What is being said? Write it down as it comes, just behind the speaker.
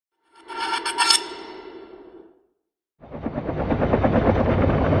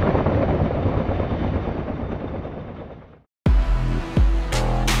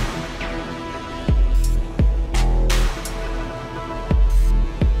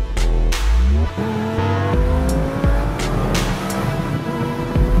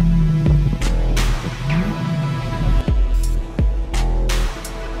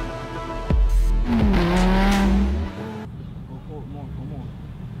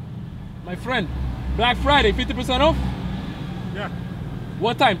My friend, Black Friday, 50% off? Yeah.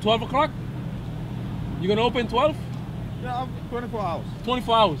 What time, 12 o'clock? You gonna open 12? Yeah, I'm 24 hours.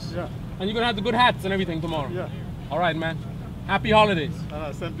 24 hours? Yeah. And you're gonna have the good hats and everything tomorrow? Yeah. All right, man. Happy holidays.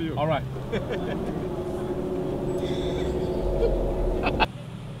 Same to you. All right.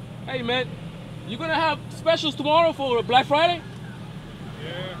 Hey, man, you gonna have specials tomorrow for Black Friday?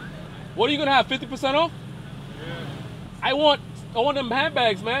 Yeah. What are you gonna have, 50% off? Yeah. I want them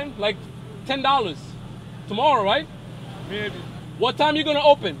handbags, man, like $10. Tomorrow, right? Maybe. What time you gonna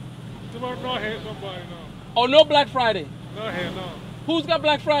open? Tomorrow, no hair, nobody, no. Oh, no Black Friday? No hair, no. Who's got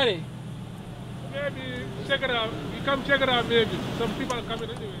Black Friday? Maybe check it out. You come check it out, maybe. Some people are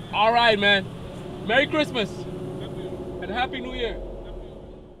coming anyway. All right, man. Merry Christmas Thank you. and Happy New Year.